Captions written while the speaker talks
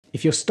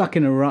If you're stuck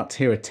in a rut,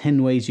 here are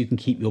 10 ways you can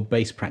keep your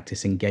bass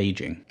practice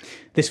engaging.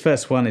 This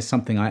first one is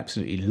something I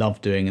absolutely love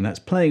doing, and that's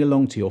playing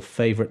along to your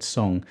favorite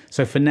song.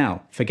 So for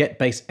now, forget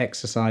bass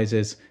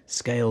exercises,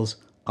 scales,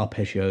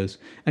 arpeggios,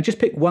 and just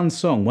pick one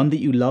song, one that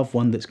you love,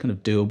 one that's kind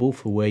of doable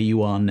for where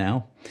you are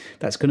now.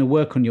 That's going to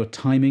work on your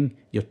timing,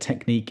 your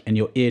technique, and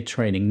your ear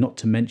training, not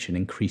to mention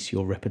increase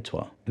your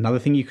repertoire. Another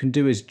thing you can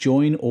do is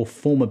join or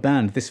form a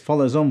band. This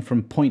follows on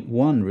from point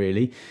one,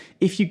 really.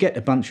 If you get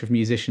a bunch of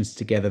musicians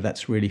together,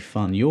 that's really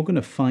fun. You're going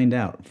to find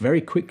out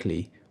very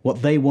quickly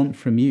what they want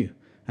from you.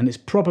 And it's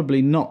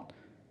probably not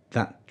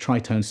that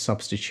tritone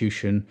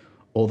substitution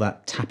or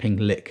that tapping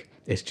lick.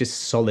 It's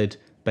just solid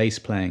bass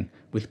playing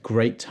with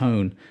great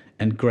tone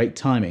and great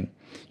timing.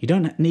 You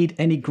don't need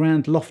any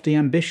grand lofty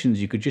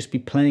ambitions. You could just be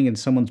playing in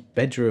someone's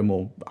bedroom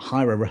or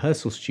hire a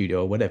rehearsal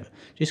studio or whatever.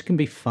 Just can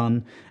be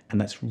fun,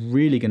 and that's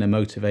really going to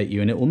motivate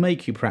you, and it will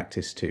make you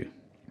practice too.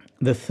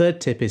 The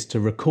third tip is to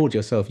record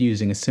yourself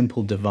using a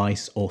simple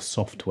device or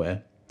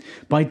software.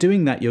 By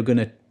doing that, you're going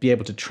to be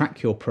able to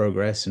track your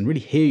progress and really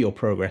hear your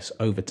progress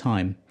over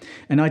time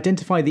and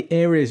identify the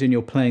areas in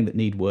your playing that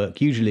need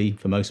work. Usually,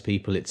 for most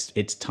people,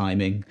 it's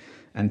timing,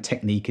 and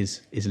technique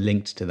is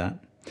linked to that.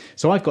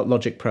 So I've got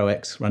Logic Pro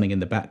X running in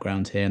the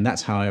background here, and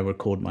that's how I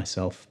record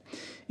myself.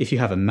 If you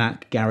have a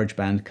Mac,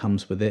 GarageBand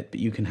comes with it, but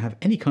you can have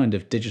any kind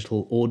of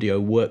digital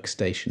audio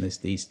workstation, as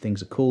these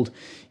things are called.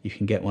 You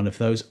can get one of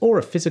those, or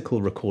a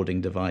physical recording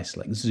device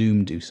like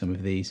Zoom do some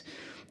of these.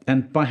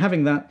 And by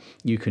having that,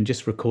 you can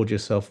just record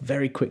yourself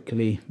very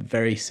quickly,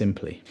 very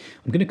simply.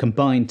 I'm going to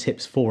combine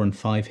tips 4 and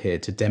 5 here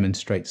to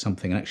demonstrate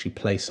something and actually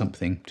play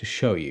something to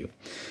show you.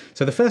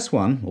 So the first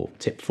one, or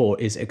tip 4,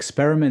 is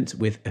experiment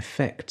with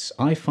effects.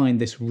 I find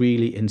this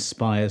really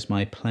inspires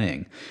my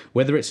playing.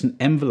 Whether it's an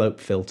envelope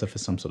filter for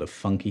some sort of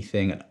funky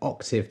thing, an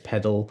octave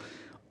pedal,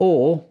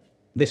 or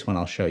this one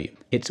I'll show you.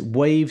 It's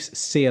Waves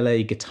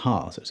CLA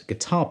Guitar. So it's a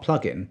guitar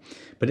plugin,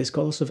 but it's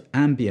got lots of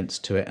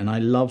ambience to it, and I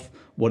love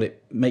what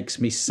it makes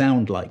me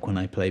sound like when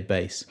I play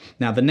bass.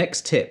 Now, the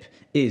next tip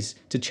is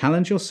to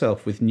challenge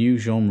yourself with new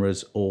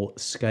genres or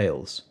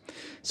scales.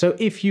 So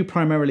if you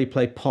primarily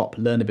play pop,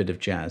 learn a bit of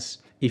jazz.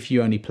 If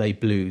you only play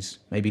blues,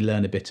 maybe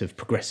learn a bit of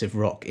progressive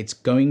rock. It's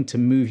going to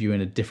move you in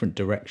a different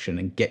direction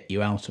and get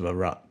you out of a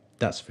rut,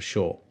 that's for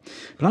sure.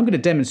 But I'm going to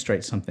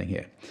demonstrate something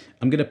here.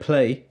 I'm going to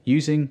play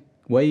using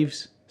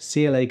Waves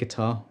CLA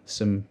guitar,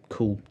 some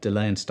cool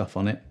delay and stuff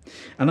on it,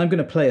 and I'm going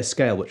to play a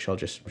scale which I'll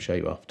just show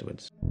you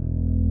afterwards.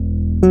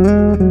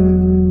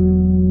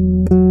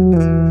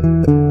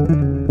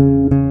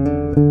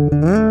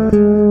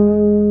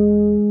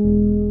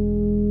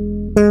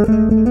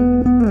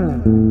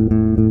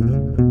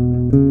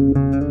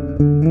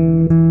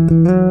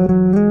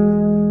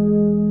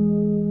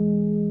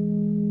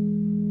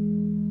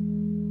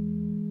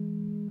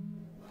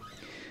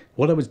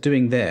 What I was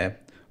doing there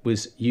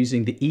was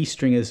using the E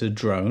string as a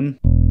drone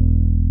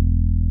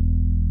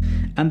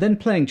and then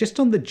playing just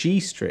on the G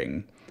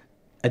string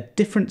a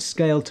different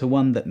scale to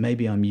one that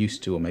maybe I'm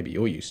used to, or maybe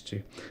you're used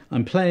to.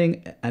 I'm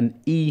playing an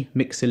E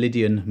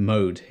Mixolydian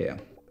mode here.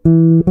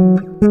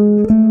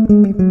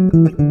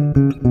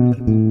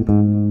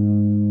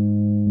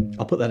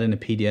 I'll put that in a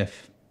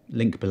PDF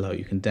link below.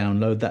 You can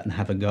download that and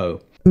have a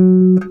go.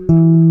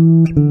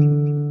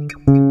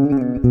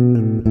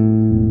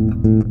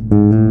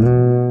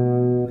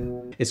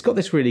 It's got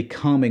this really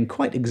calming,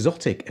 quite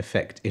exotic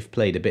effect if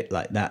played a bit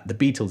like that. The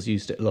Beatles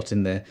used it a lot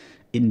in their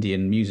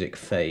Indian music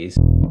phase.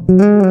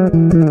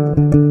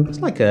 It's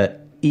like a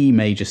E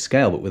major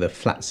scale, but with a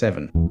flat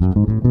 7.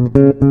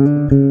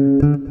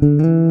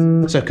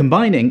 So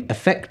combining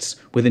effects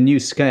with a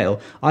new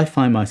scale, I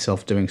find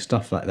myself doing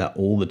stuff like that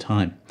all the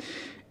time.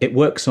 It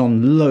works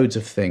on loads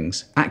of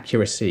things.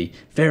 Accuracy,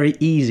 very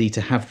easy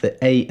to have the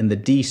A and the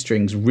D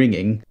strings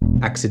ringing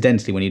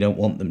accidentally when you don't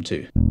want them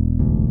to.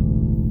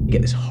 You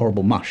get this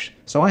horrible mush.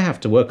 So I have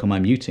to work on my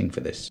muting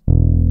for this.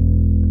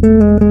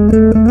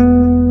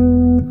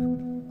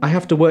 I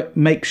have to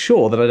make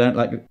sure that I don't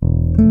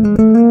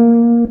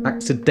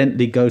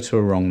accidentally go to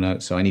a wrong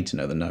note, so I need to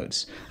know the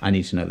notes. I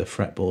need to know the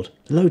fretboard.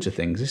 Loads of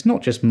things. It's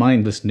not just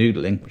mindless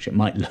noodling, which it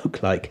might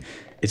look like.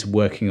 It's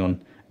working on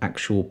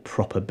actual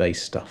proper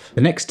bass stuff.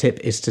 The next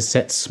tip is to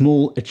set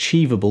small,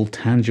 achievable,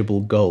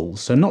 tangible goals.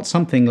 So not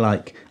something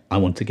like, I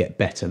want to get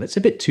better. That's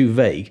a bit too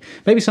vague.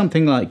 Maybe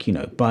something like, you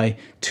know, by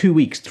 2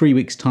 weeks, 3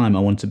 weeks time,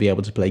 I want to be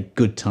able to play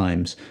Good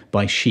Times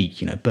by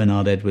Chic, you know,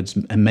 Bernard Edwards'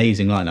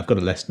 amazing line. I've got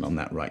a lesson on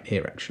that right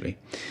here, actually.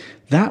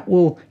 That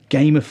will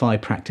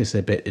gamify practice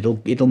a bit.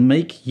 It'll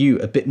make you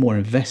a bit more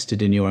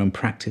invested in your own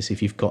practice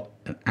if you've got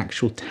an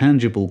actual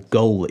tangible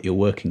goal that you're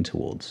working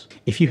towards.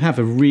 If you have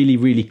a really,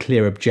 really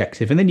clear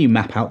objective and then you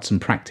map out some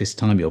practice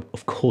time,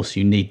 of course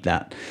you need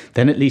that,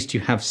 then at least you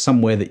have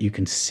somewhere that you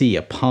can see,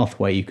 a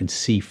pathway you can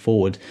see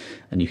forward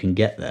and you can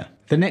get there.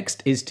 The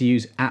next is to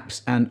use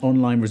apps and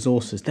online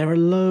resources. There are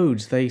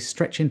loads. They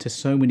stretch into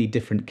so many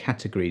different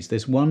categories.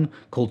 There's one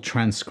called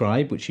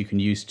Transcribe, which you can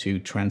use to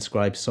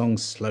transcribe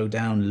songs, slow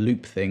down,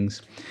 loop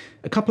things.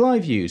 A couple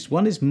I've used.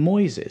 One is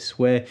Moises,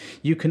 where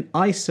you can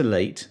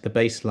isolate the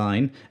bass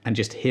line and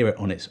just hear it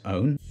on its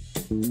own.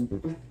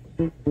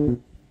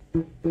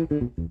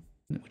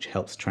 which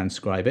helps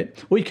transcribe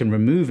it, or you can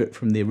remove it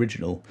from the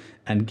original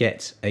and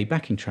get a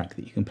backing track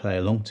that you can play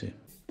along to.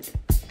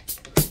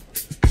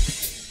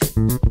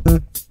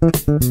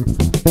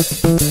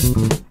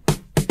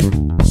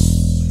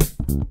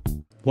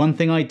 One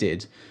thing I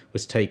did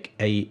was take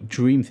a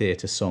Dream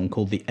Theater song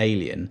called The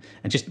Alien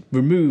and just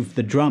remove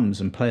the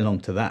drums and play along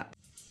to that.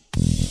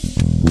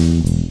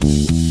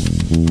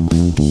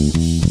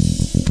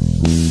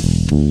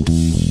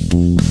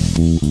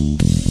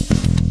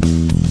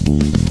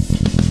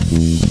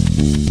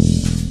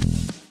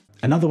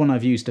 Another one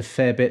I've used a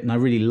fair bit and I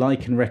really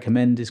like and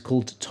recommend is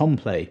called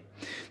Tomplay.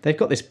 They've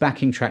got this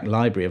backing track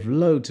library of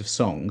loads of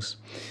songs,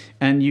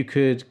 and you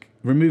could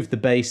remove the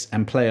bass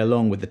and play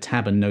along with the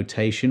tab and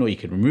notation, or you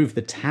could remove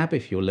the tab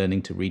if you're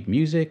learning to read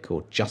music,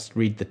 or just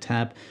read the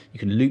tab. You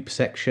can loop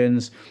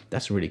sections.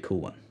 That's a really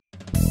cool one.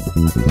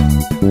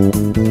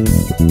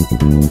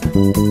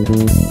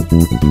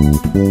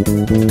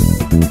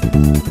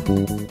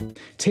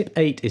 Tip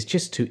 8 is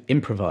just to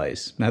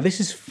improvise. Now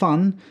this is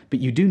fun, but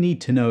you do need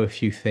to know a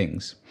few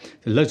things.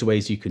 There are loads of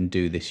ways you can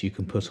do this. You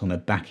can put on a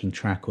backing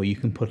track, or you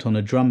can put on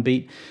a drum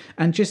beat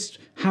and just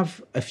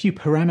have a few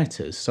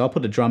parameters. So I'll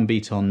put a drum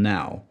beat on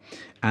now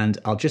and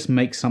I'll just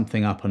make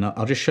something up, and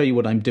I'll just show you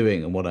what I'm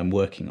doing and what I'm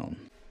working on.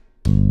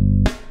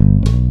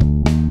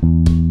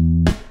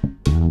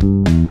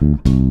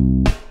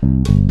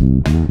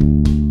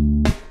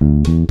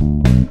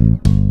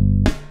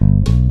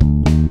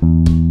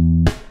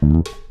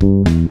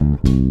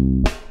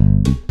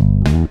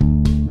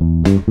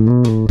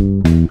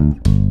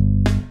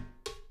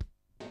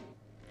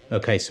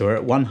 Okay, so we're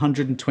at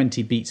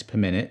 120 beats per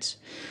minute.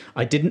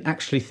 I didn't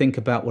actually think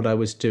about what I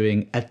was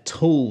doing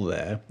at all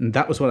there, and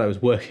that was what I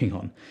was working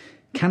on.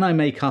 Can I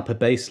make up a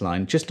bass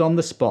line just on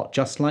the spot,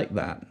 just like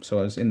that? So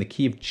I was in the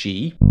key of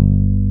G,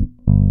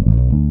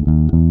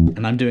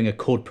 and I'm doing a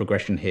chord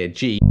progression here,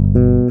 G.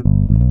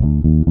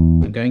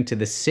 I'm going to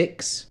the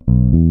 6,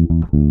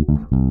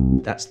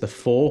 that's the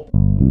 4,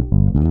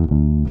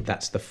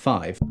 that's the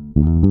 5.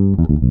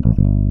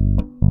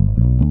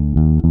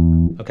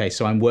 Okay,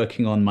 so I'm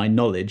working on my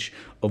knowledge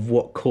of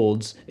what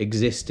chords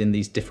exist in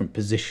these different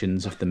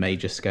positions of the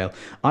major scale.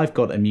 I've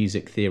got a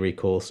music theory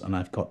course, and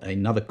I've got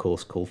another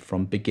course called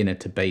From Beginner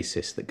to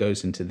Bassist that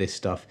goes into this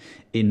stuff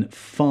in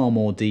far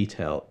more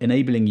detail,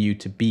 enabling you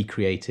to be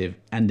creative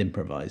and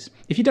improvise.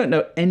 If you don't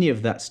know any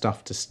of that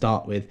stuff to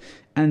start with,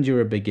 and you're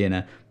a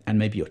beginner, and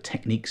maybe your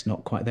technique's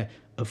not quite there,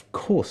 of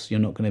course you're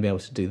not going to be able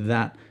to do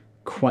that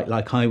quite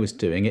like I was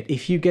doing it.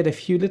 If you get a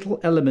few little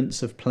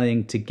elements of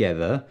playing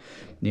together,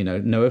 you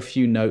know a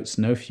few notes,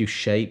 know a few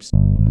shapes.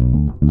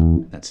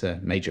 That's a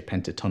major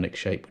pentatonic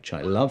shape, which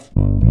I love.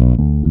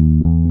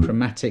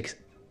 Chromatic,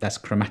 that's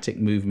chromatic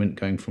movement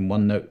going from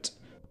one note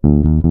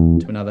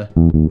to another.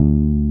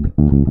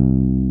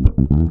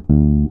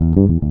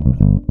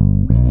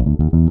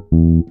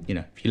 You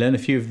know, if you learn a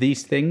few of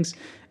these things,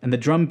 and the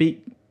drum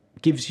beat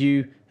gives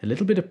you a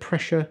little bit of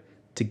pressure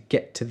to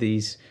get to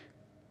these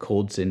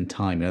chords in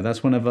time. You know,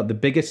 that's one of the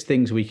biggest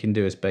things we can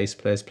do as bass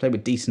players, play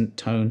with decent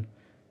tone,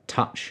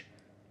 touch,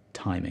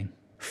 timing.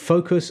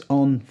 Focus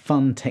on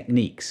fun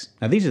techniques.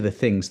 Now these are the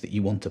things that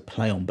you want to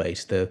play on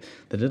bass, the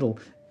little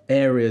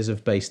areas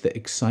of bass that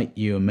excite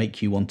you and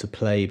make you want to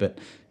play, but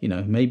you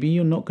know, maybe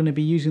you're not going to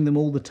be using them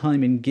all the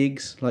time in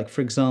gigs. Like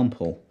for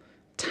example,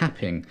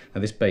 tapping.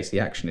 Now this bass, the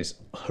action is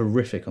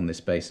horrific on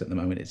this bass at the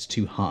moment, it's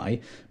too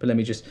high, but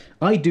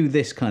I do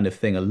this kind of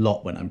thing a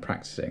lot when I'm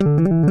practicing.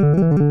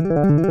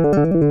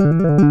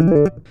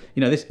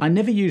 You know, this, I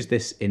never use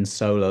this in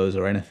solos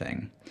or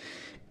anything.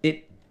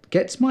 It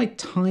gets my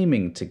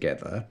timing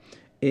together,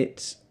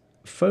 it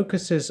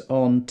focuses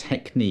on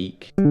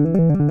technique,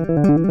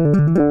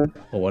 or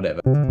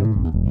whatever.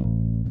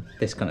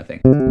 This kind of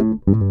thing.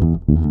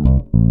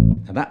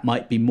 Now that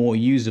might be more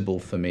usable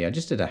for me. I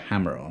just did a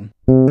hammer on,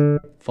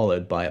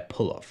 followed by a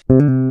pull-off.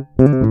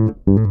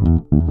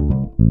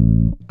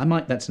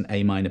 That's an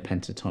A minor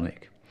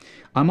pentatonic.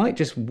 I might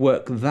just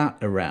work that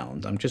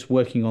around. I'm just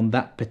working on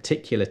that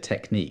particular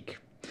technique.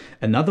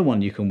 Another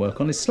one you can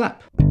work on is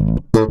slap.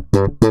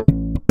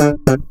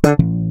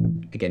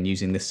 Again,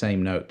 using the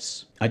same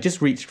notes. I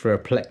just reached for a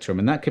plectrum,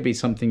 and that could be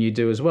something you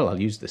do as well.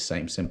 I'll use the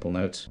same simple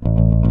notes.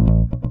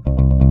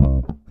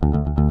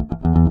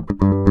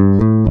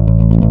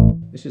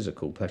 This is a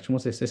cool plectrum.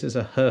 What's this? This is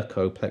a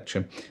Herco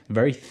plectrum.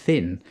 Very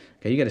thin.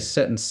 Okay, you get a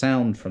certain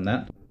sound from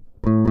that.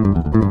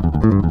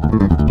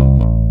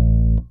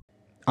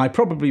 I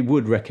probably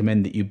would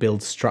recommend that you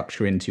build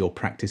structure into your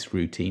practice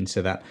routine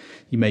so that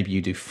maybe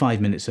you do 5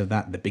 minutes of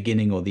that at the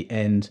beginning or the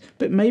end,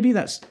 but maybe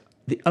that's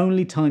the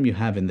only time you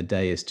have in the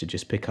day is to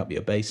just pick up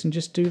your bass and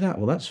just do that.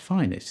 Well, that's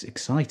fine. It's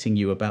exciting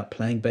you about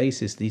playing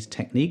bass is these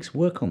techniques,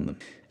 work on them.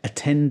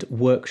 Attend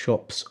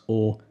workshops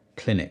or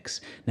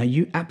clinics. Now,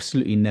 you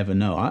absolutely never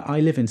know. I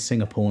live in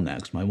Singapore now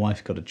because my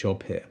wife got a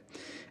job here.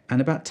 And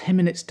about 10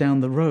 minutes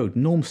down the road,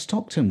 Norm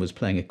Stockton was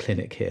playing a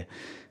clinic here.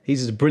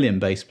 He's a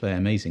brilliant bass player,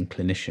 amazing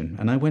clinician.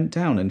 And I went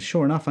down and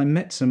sure enough, I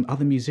met some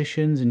other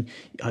musicians and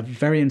I'm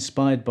very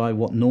inspired by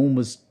what Norm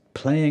was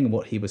playing and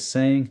what he was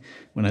saying.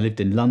 When I lived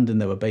in London,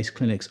 there were bass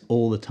clinics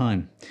all the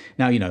time.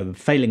 Now, you know,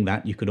 failing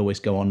that, you could always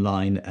go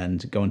online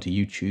and go onto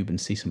YouTube and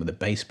see some of the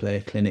bass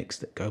player clinics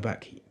that go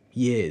back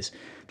years.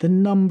 The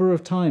number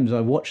of times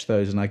I watch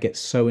those and I get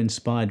so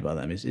inspired by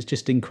them is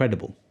just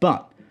incredible.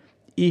 But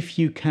if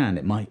you can,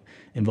 it might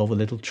involve a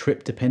little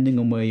trip depending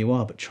on where you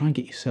are, but try and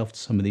get yourself to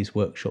some of these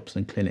workshops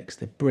and clinics.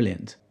 They're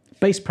brilliant.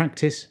 Bass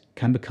practice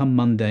can become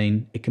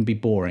mundane. It can be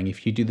boring.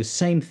 If you do the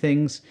same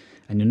things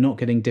and you're not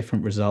getting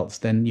different results,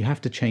 then you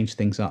have to change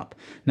things up.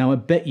 Now, I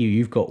bet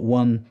you've got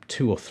 1,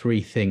 2 or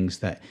 3 things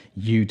that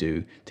you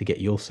do to get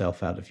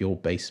yourself out of your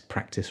bass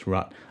practice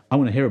rut. I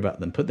want to hear about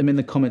them. Put them in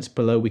the comments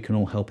below. We can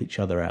all help each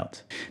other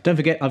out. Don't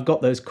forget, I've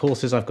got those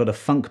courses. I've got a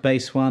funk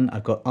bass one.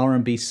 I've got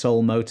R&B,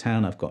 soul,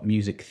 Motown. I've got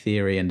music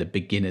theory and a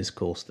beginner's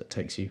course that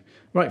takes you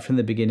right from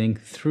the beginning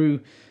through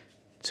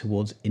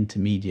towards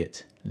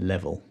intermediate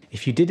level.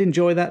 If you did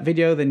enjoy that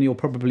video, then you'll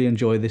probably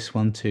enjoy this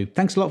one too.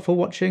 Thanks a lot for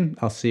watching.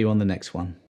 I'll see you on the next one.